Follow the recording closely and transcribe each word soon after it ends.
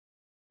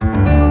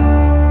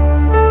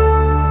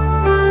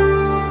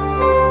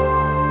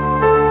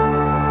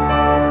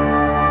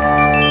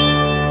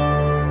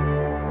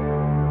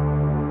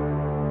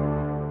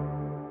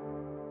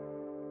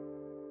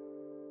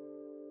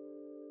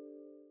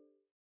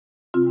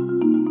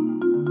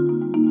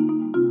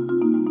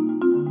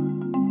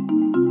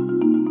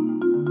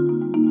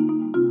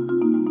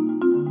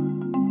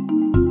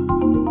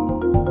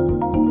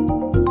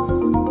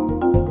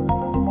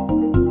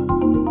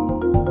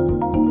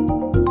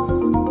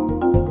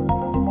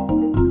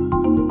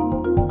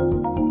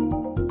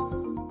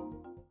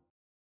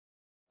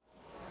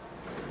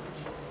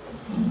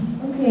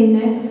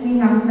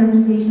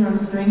presentation on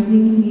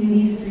strengthening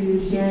communities through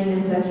sharing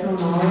ancestral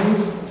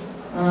knowledge.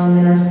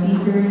 And our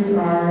speakers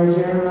are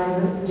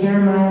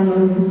Jeremiah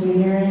Moses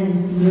Jr. and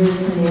Cedar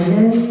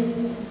Fernandez.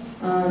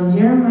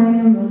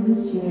 Jeremiah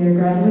Moses Jr.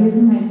 graduated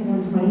from high school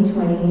in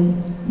 2020.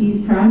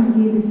 He's proud to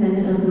be a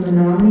descendant of the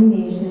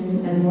Menominee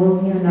Nation, as well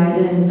as the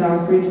Oneida and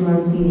Stockbridge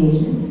Munsee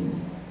Nations.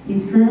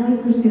 He's currently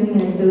pursuing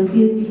an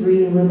associate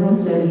degree in liberal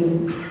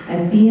studies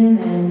at CMN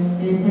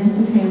and intends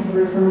to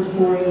transfer from his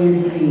 4-year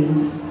degree.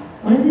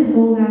 One of his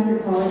goals after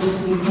college is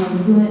to become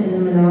fluent in the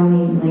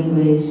Menominee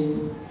language.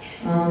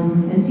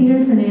 And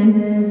Cedar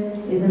Fernandez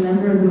is a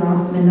member of the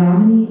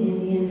Menominee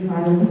Indian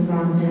tribe of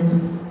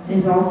Wisconsin and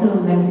is also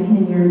of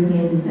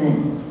Mexican-European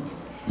descent.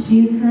 She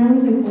is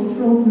currently the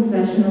Cultural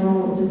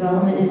Professional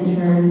Development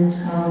Intern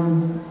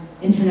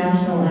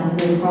International at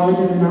the College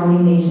of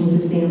Menominee Nation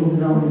Sustainable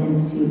Development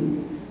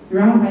Institute.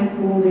 Throughout high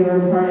school, they were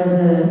part of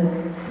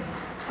the,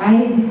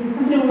 I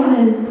don't want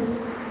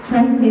to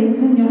try to say this,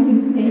 I know I'm going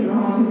to say it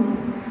wrong.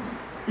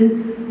 Does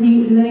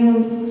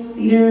anyone,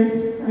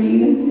 Cedar, are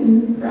you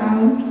in the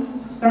crowd?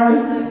 Sorry,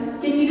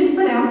 can you just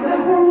pronounce that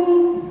for me?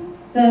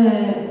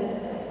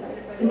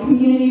 The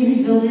Community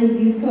Rebuilders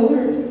Youth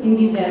Cohort, you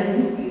get better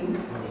with you.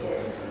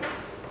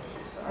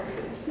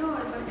 No,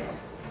 it's okay.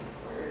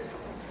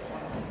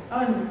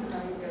 Oh, no,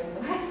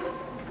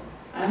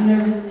 I'm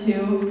nervous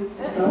too,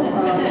 so,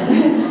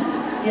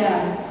 yeah.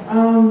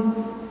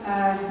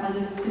 I'll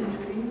just finish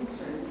reading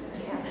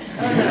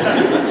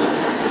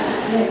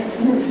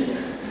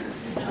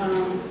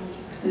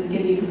this is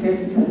getting you prepared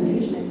for the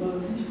presentation, I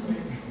suppose.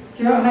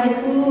 Throughout high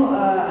school,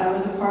 I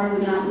was a part of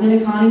the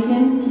Menominee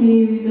Community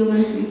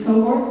Rebuilders Youth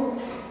Cohort,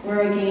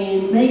 where I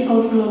gained many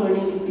cultural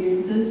learning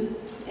experiences.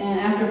 And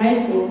after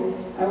high school,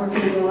 I worked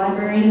as a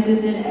librarian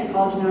assistant at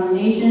College of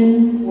Menominee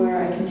Nation, where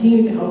I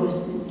continued to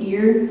host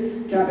DEAR,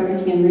 Drop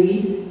Everything and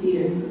Read,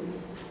 Cedar.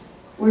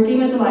 Working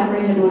with the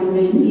library had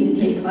motivated me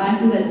to take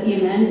classes at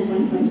CMN in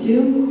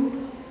 2022,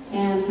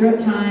 and throughout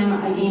time,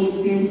 I gained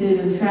experiences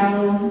with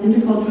travel,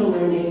 intercultural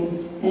learning,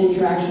 and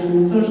interaction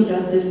with social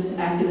justice,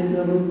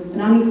 activism,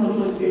 Menominee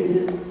cultural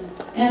experiences,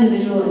 and the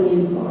visual and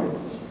musical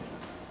arts.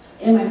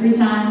 In my free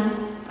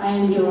time, I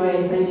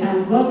enjoy spending time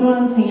with loved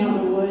ones, hanging out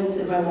in the woods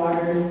and by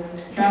water,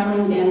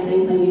 traveling,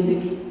 dancing, playing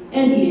music,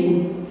 and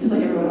eating, just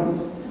like everyone else.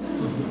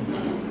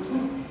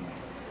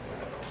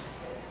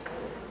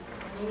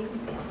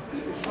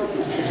 We're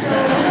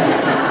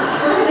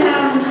going to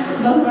have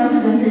both of our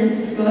presenters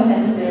just go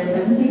ahead with their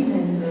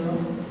presentation, so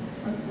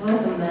let's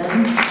welcome them.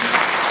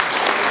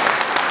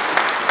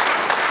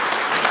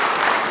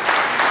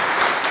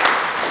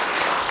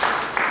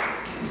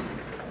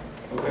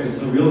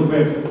 So real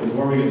quick,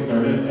 before we get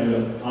started, I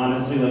would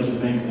honestly like to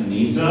thank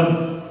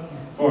Anissa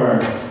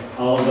for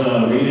all of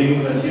the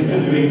reading that she's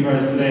been doing for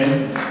us today.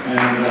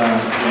 And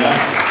yeah.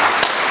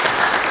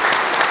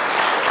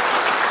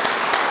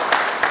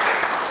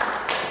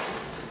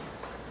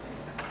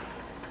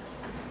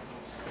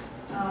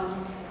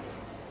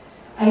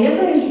 I guess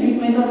I introduced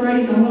myself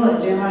already, so I'm going to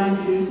let Jeremiah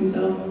introduce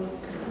himself.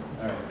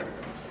 All right.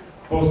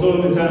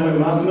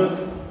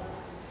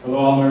 Hello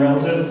all my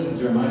relatives,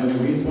 Jeremiah and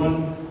Luis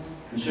one.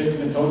 My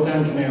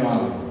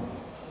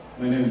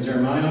name is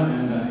Jeremiah,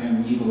 and I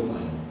am Eagle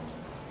Clan.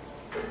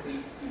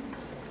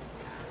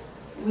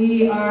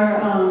 We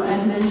are,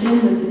 as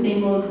mentioned, the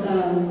Sustainable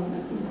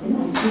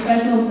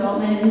Professional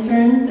Development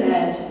Interns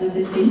at the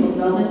Sustainable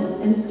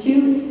Development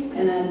Institute,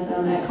 and that's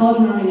at College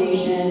of Menominee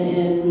Nation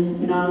in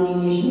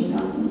Menominee Nation,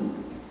 Wisconsin.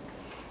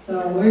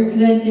 So we're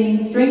presenting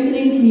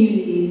Strengthening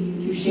Communities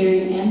Through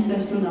Sharing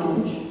Ancestral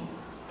Knowledge.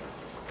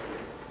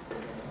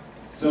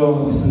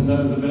 So, since that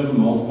was a bit of a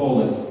mouthful,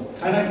 let's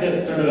kind of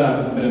get started off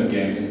with a bit of a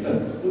game, just to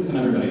loosen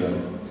everybody up.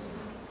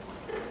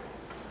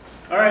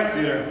 All right,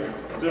 Cedar.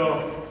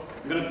 So,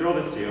 I'm going to throw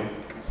this to you,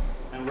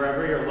 and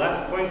wherever your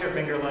left pointer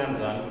finger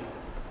lands on,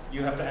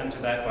 you have to answer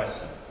that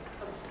question.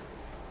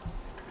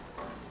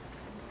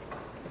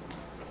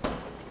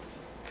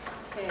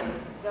 Okay,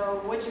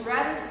 so would you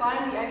rather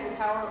climb the Eiffel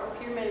Tower or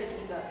Pyramid of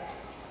Giza?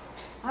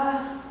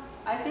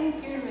 I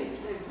think Pyramid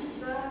of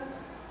Giza.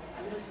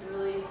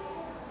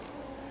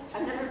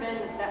 I've never been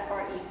that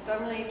far east, so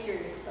I'm really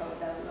curious about what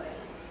that would be like.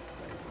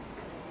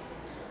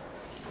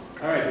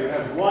 All right, we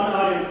have one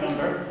audience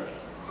member.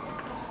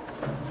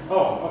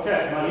 Oh,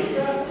 okay,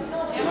 Manisa?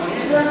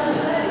 Manisa?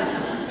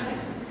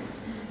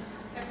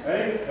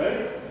 Ready?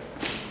 Ready?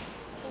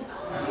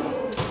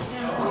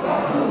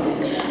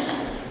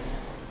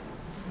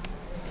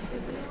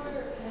 If you were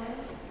a pen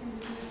in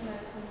Jewish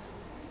medicine,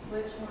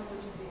 which one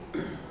would you be?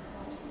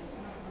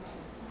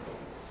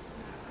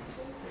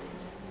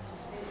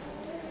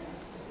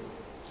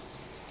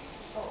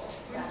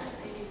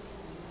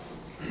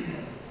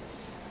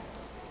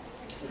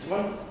 Which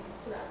one?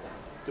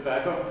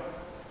 Tobacco?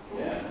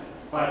 Yeah.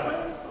 Classic.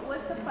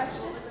 What's the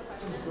question?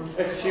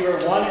 If she were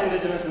one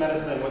indigenous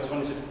medicine, which one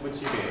would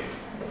she be?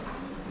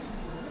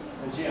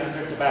 And she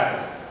answered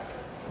tobacco.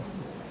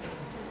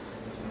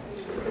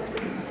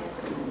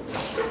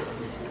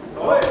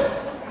 Oh, wait.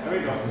 There we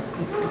go.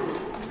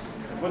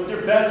 What's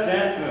your best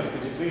dance move?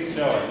 Could you please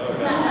show it?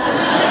 Okay.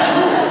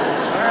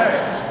 All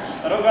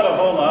Alright. I don't got a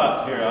whole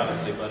lot here,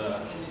 honestly,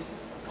 but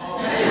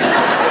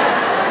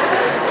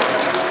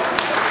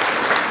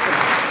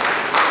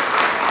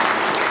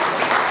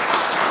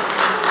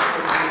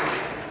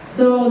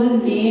So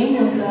this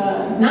game was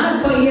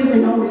not put here for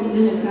no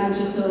reason. It's not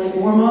just to like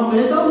warm up, but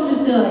it's also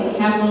just to like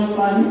have a little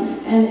fun.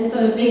 And it's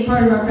a big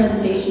part of our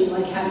presentation,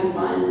 like having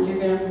fun. You're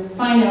gonna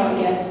find out,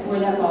 I guess, where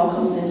that all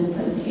comes into the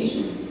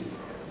presentation.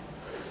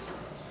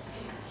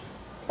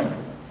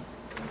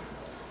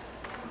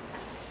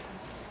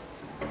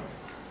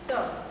 So,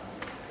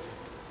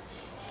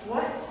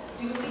 what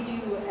do we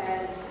do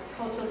as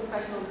cultural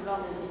professional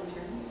development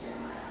interns,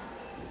 Jeremiah?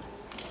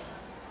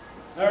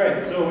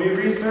 alright, so we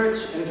research,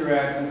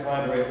 interact, and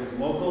collaborate with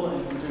local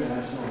and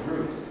international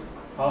groups,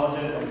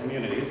 colleges, and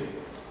communities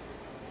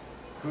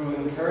who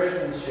encourage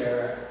and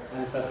share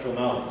ancestral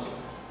knowledge.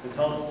 This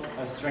helps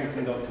us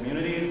strengthen those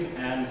communities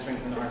and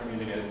strengthen our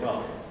community as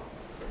well.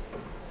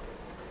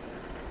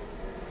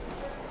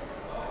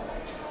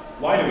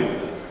 Why do we do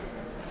that?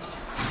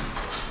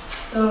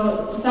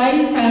 So society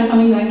is kind of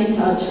coming back in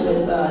touch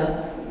with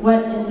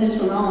what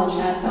ancestral knowledge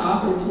has to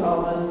offer to all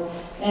of us.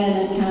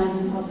 And it kind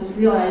of helps us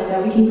realize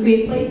that we can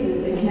create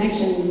places and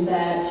connections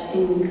that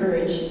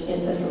encourage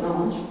ancestral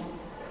knowledge.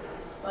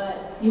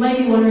 But you might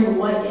be wondering,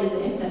 what is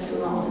ancestral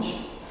knowledge?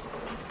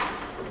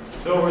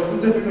 So we're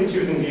specifically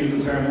choosing to use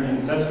the term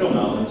ancestral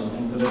knowledge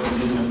instead of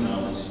indigenous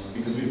knowledge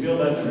because we feel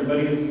that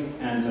everybody's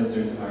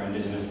ancestors are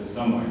indigenous to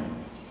somewhere.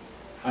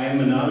 I am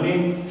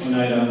Menominee,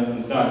 Oneida,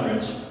 and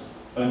Stockbridge,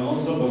 but I'm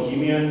also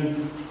Bohemian,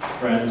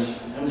 French,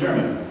 and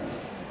German.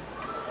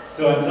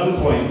 So at some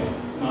point,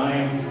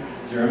 my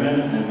German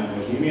and my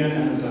Bohemian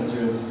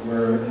ancestors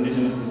were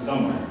indigenous to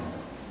somewhere.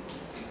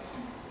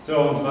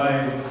 So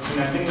by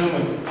connecting them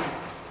with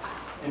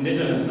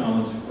indigenous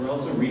knowledge, we're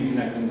also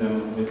reconnecting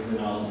them with the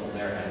knowledge of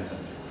their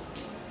ancestors.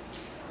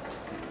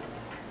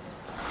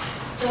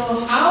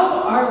 So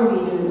how are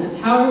we doing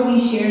this? How are we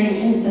sharing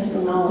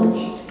ancestral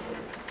knowledge?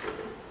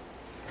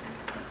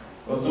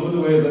 Well, some of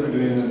the ways that we're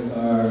doing this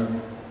are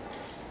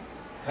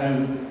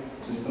kind of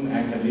just some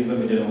activities that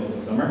we did over the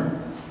summer,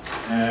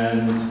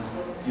 and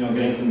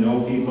getting to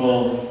know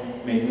people,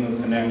 making those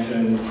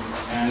connections,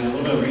 and a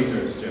little bit of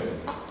research too.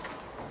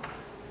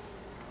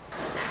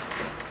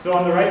 So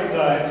on the right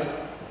side,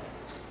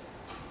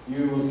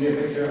 you will see a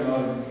picture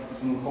of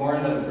some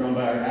corn that was grown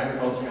by our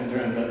agriculture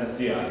interns at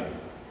SDI.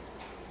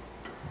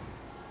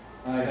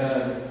 I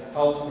had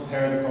helped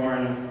prepare the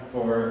corn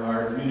for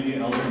our community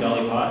elder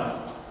dolly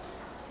pots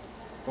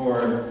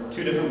for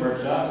 2 different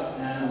workshops,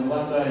 and on the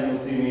left side you'll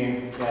see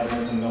me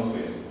gathering some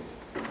milkweed,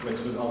 which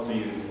was also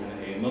used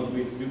in a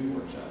milkweed soup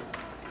workshop.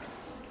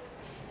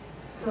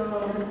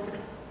 So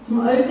some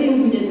other things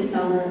we did this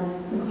summer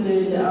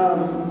included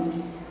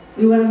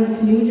we went on a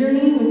canoe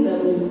journey with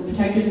the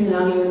protectors in the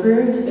Menominee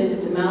River to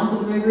visit the mouth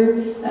of the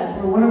river. That's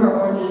where one of our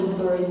origin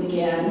stories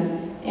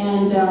began.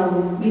 And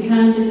we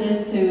kind of did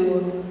this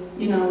to,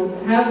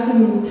 have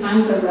some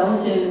time with our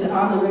relatives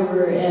on the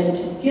river and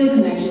feel a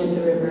connection with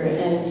the river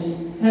and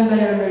have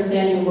better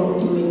understanding of what we're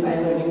doing by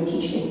learning and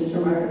teaching things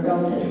from our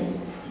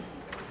relatives.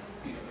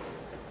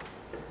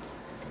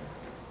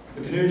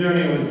 The canoe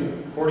journey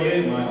was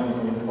 48 miles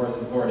over the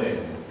course of 4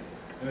 days.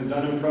 It was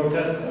done in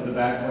protest of the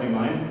Back 40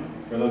 mine.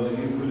 For those of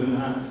you who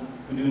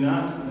do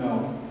not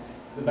know,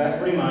 the Back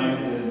 40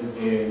 mine is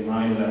a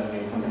mine that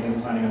a company is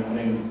planning on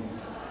putting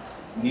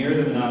near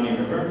the Menominee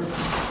River,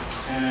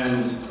 and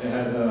it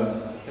has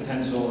a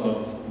potential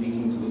of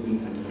leaking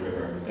pollutants into the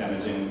river,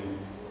 damaging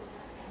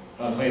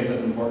a place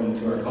that's important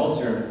to our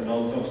culture, but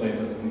also a place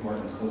that's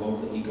important to the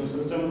local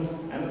ecosystem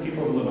and the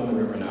people who live on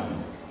the river now.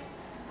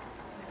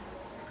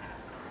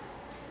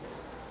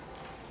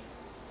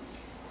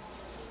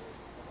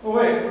 Oh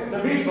wait, the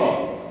beach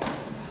ball!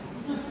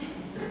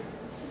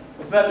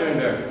 What's that doing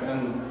there?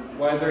 And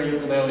why is there a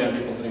ukulele and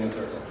people sitting in a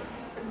circle?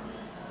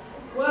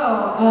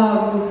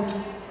 Well,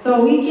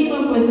 so we came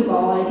up with the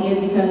ball idea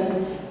because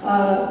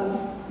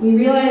we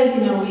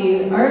realized,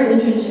 our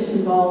internships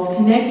involve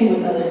connecting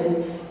with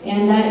others,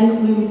 and that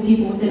includes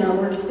people within our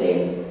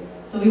workspace.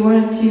 So we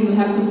wanted to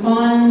have some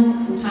fun,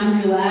 some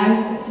time to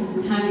relax, and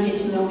some time to get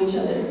to know each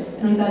other.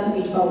 And we thought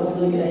the beach ball was a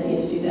really good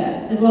idea to do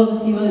that, as well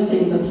as a few other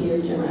things up here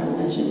Jeremiah will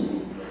mention.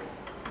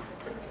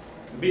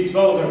 The beach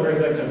ball was our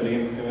first activity.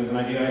 It was an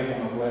idea I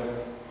came up with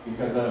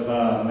because of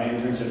my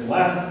internship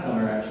last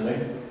summer, actually.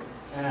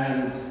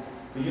 And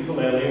the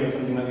ukulele was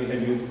something that we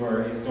had used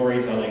for a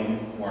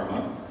storytelling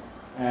warm-up.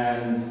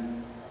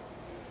 And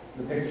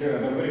the picture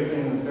of everybody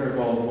sitting in the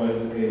circle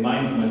was a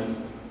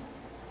mindfulness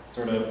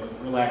sort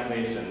of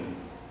relaxation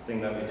thing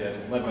that we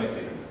did, led by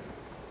Cedar.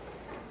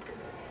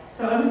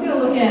 So I'm going to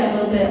look at a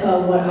little bit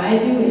of what I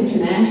do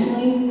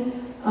internationally.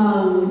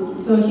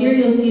 So here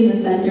you'll see in the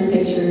center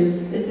picture,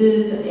 this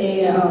is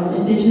a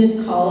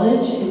indigenous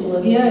college in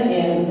Bolivia,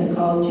 and they're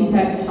called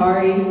Tupac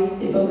Katari.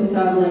 They focus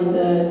on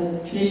the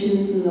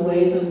traditions and the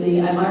ways of the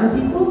Aymara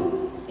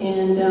people.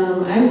 And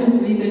I'm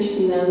just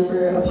researching them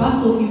for a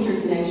possible future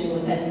connection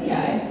with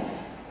SDI.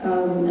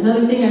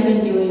 Another thing I've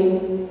been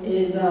doing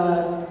is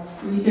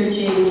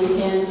researching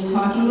and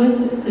talking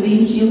with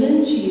Sabine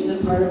Shielden. She's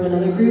a part of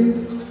another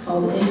group. It's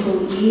called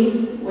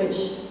InfoE, which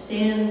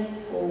stands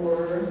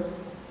for,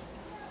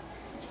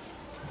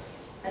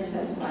 I just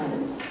have to find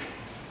it.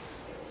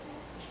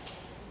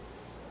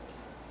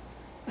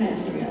 Oh, yeah,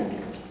 here we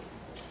go.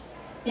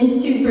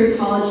 Institute for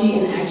Ecology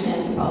and Action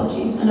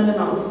Anthropology. Another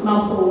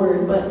mouthful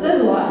word, but it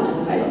says a lot in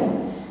the title.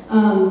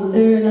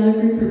 They're another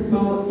group to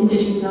promote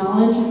indigenous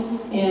knowledge,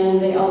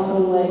 and they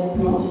also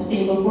promote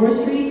sustainable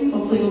forestry.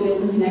 Hopefully we'll be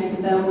able to connect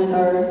with them with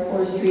our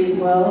forestry as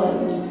well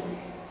and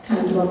kind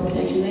of develop a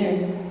connection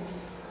there.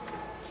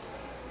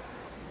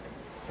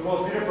 So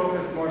while Cedar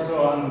focused more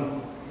so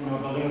on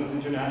building those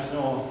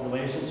international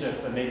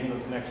relationships and making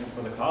those connections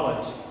for the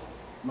college,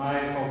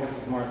 my focus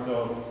was more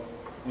so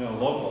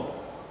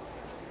local.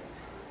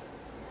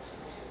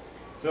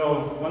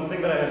 So one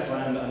thing that I had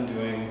planned on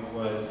doing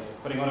was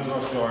putting on a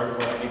brochure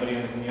for anybody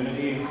in the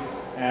community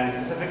and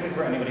specifically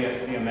for anybody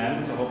at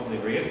CMN to hopefully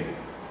read.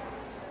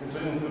 This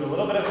would include a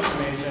little bit of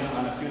information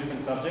on a few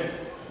different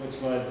subjects, which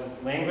was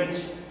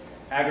language,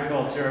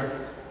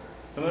 agriculture,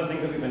 some of the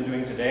things that we've been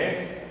doing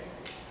today,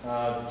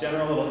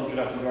 general little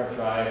introduction to our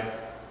tribe,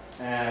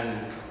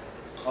 and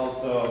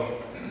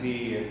also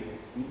the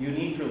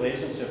unique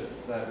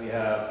relationship that we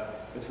have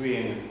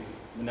between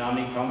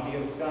Menominee County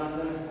of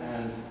Wisconsin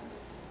and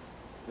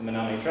the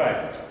Menominee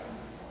tribe.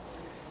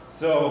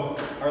 So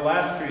our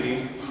last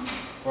treaty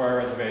for our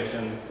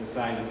reservation was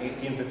signed in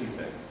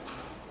 1856.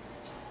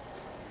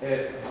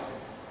 It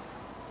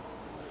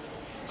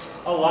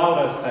allowed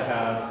us to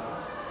have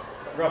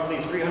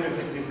roughly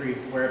 363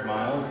 square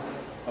miles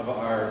of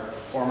our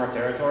former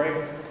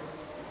territory,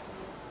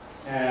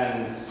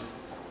 and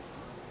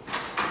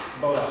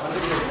about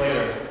 100 years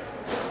later,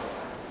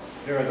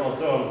 there was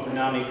also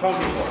Menominee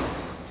County formed.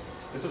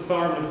 This was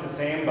formed with the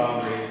same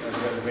boundaries as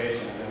the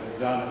reservation, and it was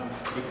done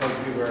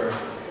because we were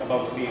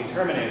about to be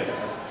terminated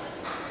of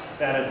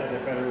status as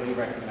a federally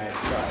recognized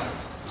tribe.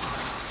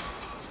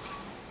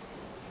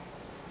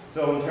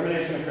 So when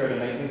termination occurred in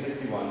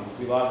 1961,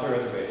 we lost our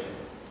reservation,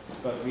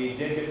 but we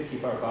did get to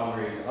keep our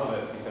boundaries of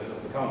it because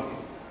of the county.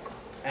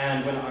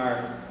 And when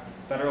our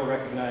federal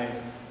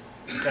recognized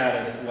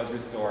status was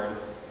restored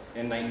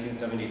in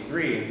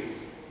 1973,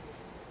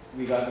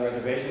 we got the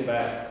reservation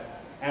back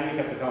and we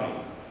kept the county.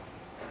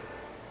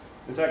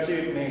 This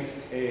actually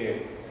makes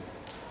a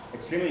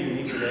extremely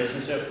unique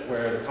relationship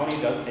where the county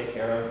does take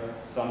care of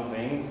some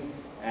things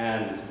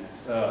and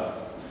the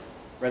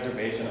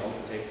reservation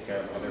also takes care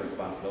of other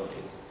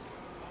responsibilities.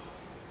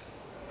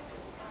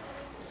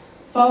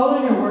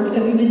 Following our work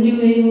that we've been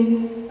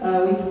doing,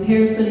 we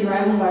prepared for the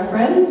arrival of our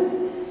friends.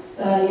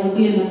 You'll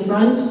see in the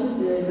front,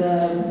 there's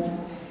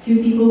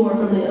two people who are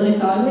from the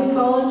Ilisagvik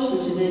College,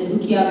 which is in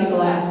Utqiagvik,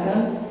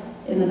 Alaska.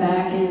 In the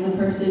back is a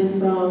person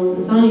from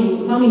the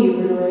Sami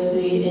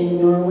University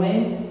in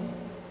Norway.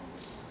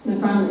 In the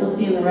front, you'll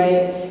see on the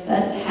right,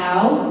 that's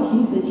Hal.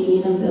 He's the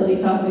dean of the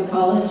Ilisagvik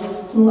College.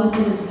 On the left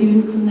is a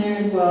student from there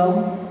as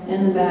well. And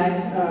in the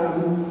back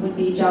would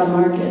be John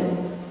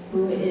Marcus,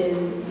 who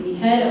is the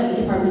head of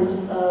the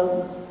Department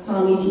of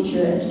Sami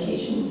Teacher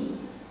Education.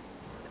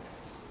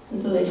 And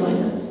so they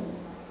joined us.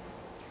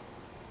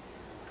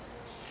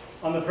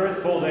 On the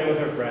first full day with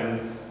our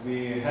friends,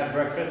 we had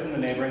breakfast in the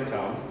neighboring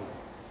town,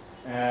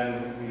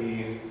 and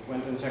we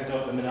went and checked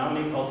out the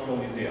Menominee Cultural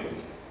Museum.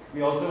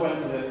 We also went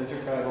to the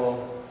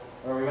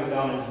we went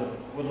down into the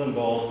Woodland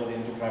Bowl for the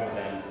intertribal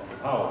dance at the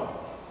powwow.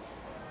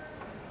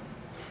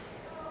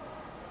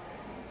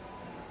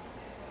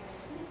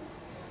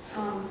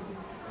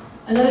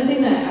 Another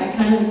thing that I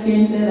kind of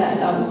experienced there that I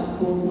thought was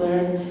cool to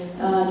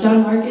learn,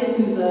 John Marcus,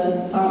 who's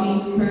a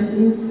Sami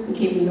person who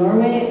came from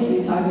Norway, he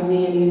was talking to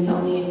me and he was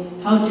telling me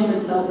how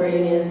different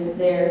celebrating is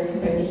there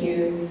compared to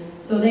here.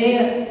 So they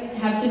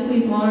have typically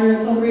smaller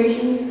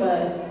celebrations,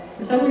 but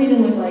for some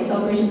reason with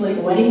celebrations like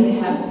a wedding, they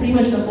have pretty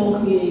much the whole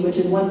community, which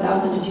is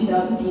 1,000 to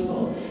 2,000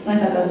 people. And I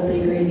thought that was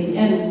pretty crazy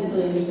and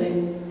really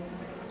interesting.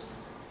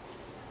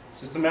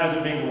 Just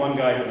imagine being the one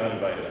guy who's not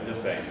invited, I'm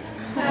just saying.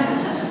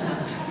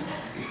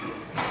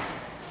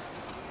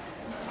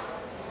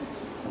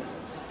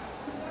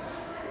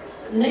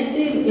 The next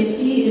day at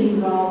IPSI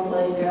involved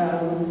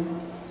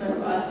sort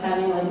of us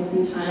having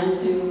some time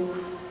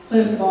to play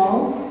with the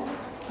ball.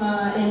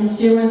 And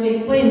Jeremiah's going to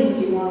explain if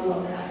you want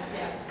about that.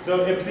 Yeah. So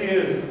IPSI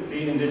is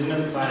the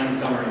Indigenous Planning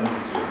Summer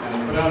Institute, and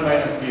it's put on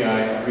by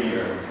SDI every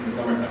year in the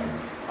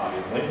summertime,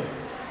 obviously.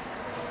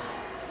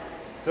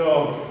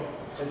 So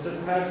it's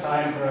just kind of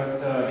time for us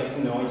to get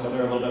to know each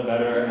other a little bit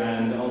better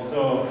and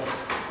also,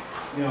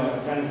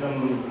 attend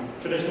some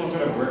traditional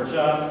sort of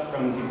workshops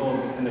from people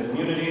in the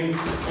community and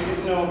get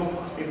to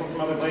know people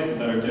from other places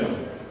better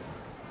too.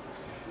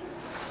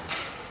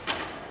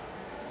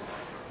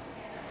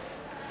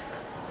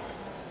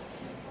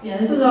 Yeah,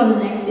 this was on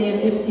the next day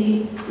of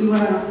IPSI. We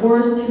went on a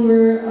forest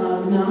tour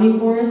of Menominee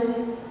Forest.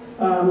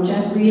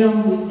 Jeff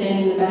Reedham, who's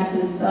standing in the back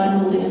with his son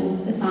holding a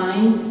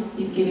sign,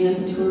 he's giving us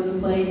a tour of the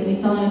place, and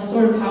he's telling us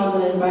sort of how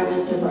the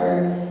environment of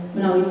our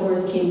Menominee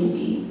Forest came to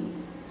be.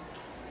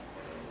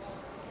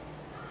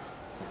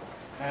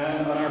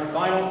 And on our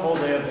final full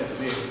day of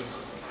IPSI,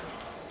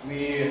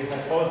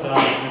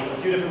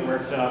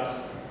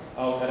 workshops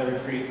out at a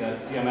retreat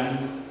that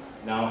CMN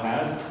now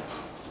has.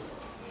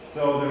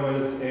 So there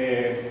was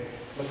a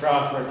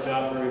lacrosse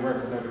workshop where we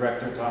worked with our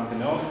director, Tom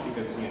Canote,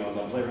 because he knows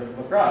I'll play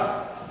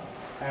lacrosse.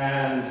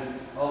 And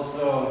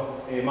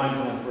also a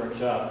mindfulness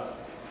workshop.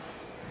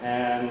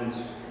 And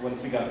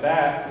once we got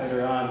back,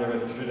 later on, there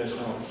was a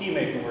traditional tea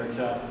making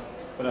workshop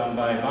put on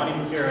by Bonnie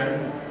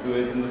McKieran, who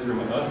is in this room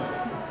with us.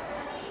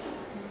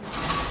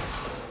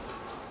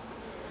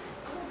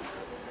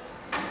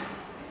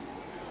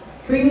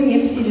 Bringing the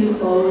embassy to a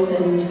close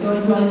and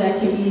going to all these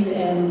activities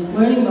and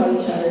learning about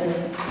each other,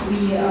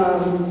 we,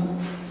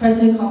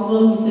 President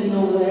Caldwell, who's sitting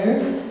over there,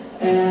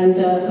 and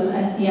some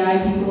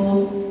SDI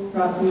people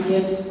brought some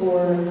gifts for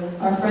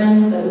our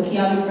friends, the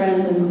Ukiabi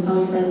friends and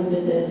Sami friends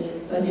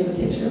visit. So here's a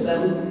picture of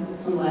them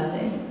on the last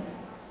day.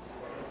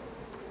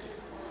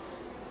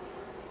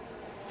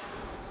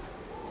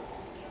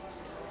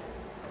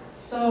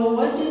 So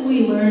what did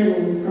we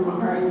learn from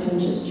our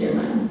internships,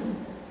 Jeremiah?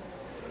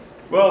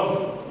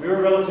 Well, we were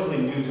relatively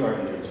new to our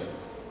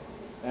internships,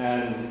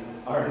 and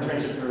our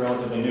internships were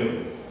relatively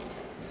new.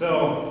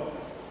 So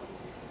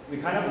we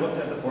kind of looked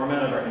at the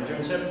format of our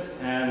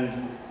internships,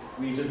 and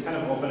we just kind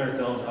of opened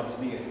ourselves up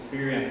to the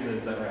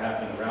experiences that were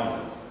happening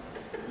around us.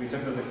 We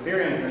took those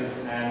experiences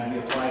and we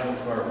applied them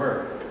to our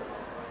work.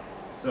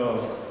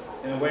 So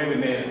in a way, we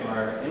made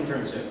our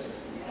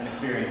internships an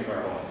experience of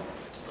our own.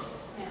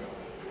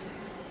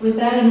 With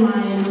that in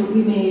mind,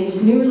 we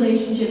made new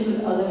relationships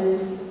with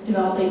others,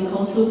 developing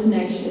cultural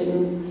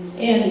connections,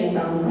 and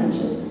newfound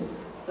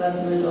friendships. So that's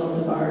the result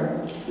of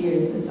our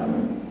experience this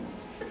summer.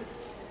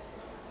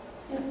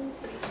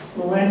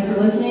 Well, for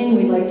listening,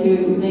 we'd like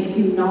to make a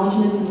few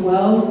acknowledgments as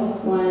well.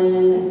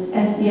 One,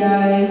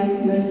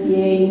 SDI,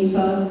 USDA,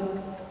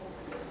 NIFA.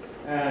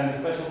 And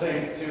special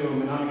thanks to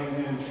Menominee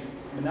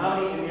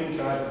Indian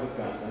Tribe of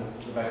Wisconsin,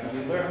 Rebecca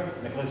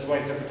Dietler, Nicholas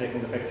Schwitzer for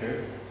taking the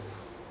pictures.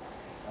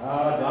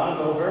 Don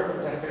Dover,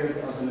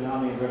 protectors of the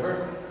Menominee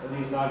River,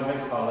 Elise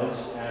Agevik College,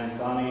 and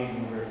Sami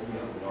University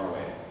of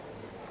Norway.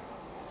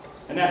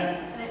 Annette.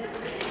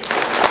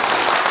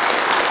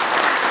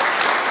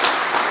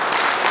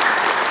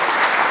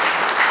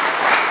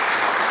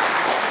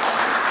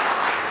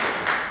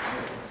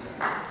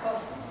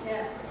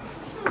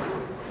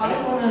 I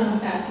want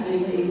to ask if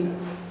anybody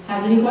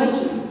has any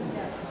questions.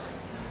 Yes.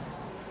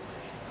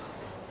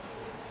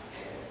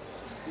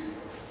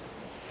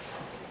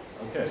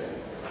 Okay.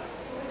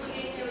 What would you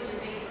guys say was your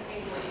biggest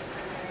takeaway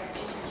from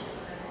your internship?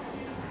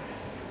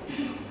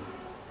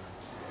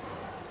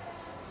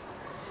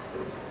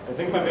 I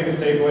think my biggest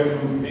takeaway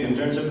from the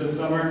internship this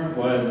summer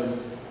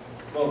was,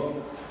 well,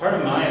 part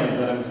of mine is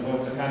that I'm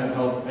supposed to kind of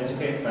help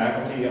educate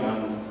faculty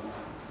on,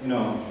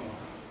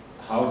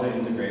 how to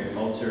integrate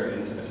culture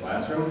into the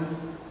classroom.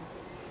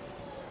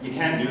 You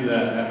can't do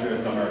that after a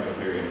summer of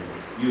experience.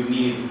 You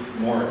need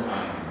more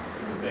time,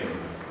 is the thing.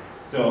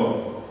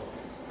 So,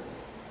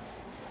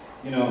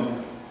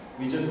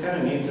 we just kind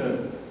of need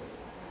to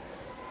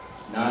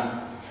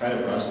not try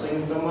to rush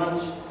things so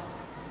much,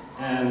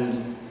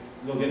 and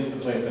we'll get to the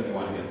place that we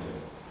want to get to.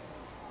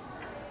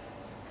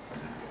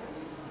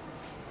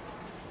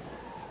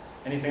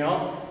 Anything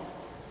else?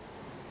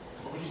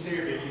 What would you say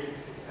your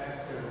biggest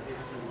success of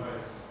IPSA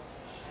was?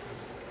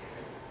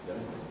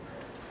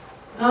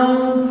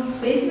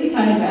 Basically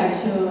tying back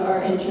to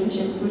our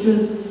internships, which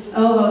was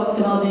all about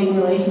developing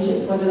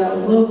relationships, whether that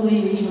was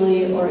locally,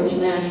 regionally, or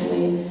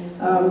internationally.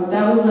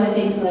 That was, I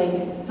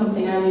think,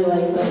 something I really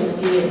liked about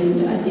IPSA,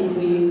 and I think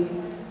we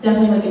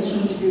definitely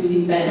achieved through the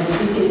event,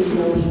 just getting to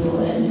know people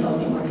and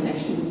developing more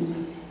connections.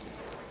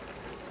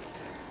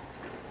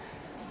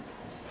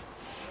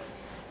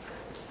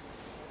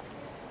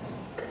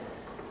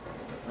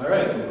 All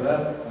right, with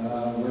that,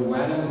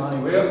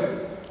 we're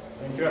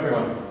Thank you,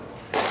 everyone.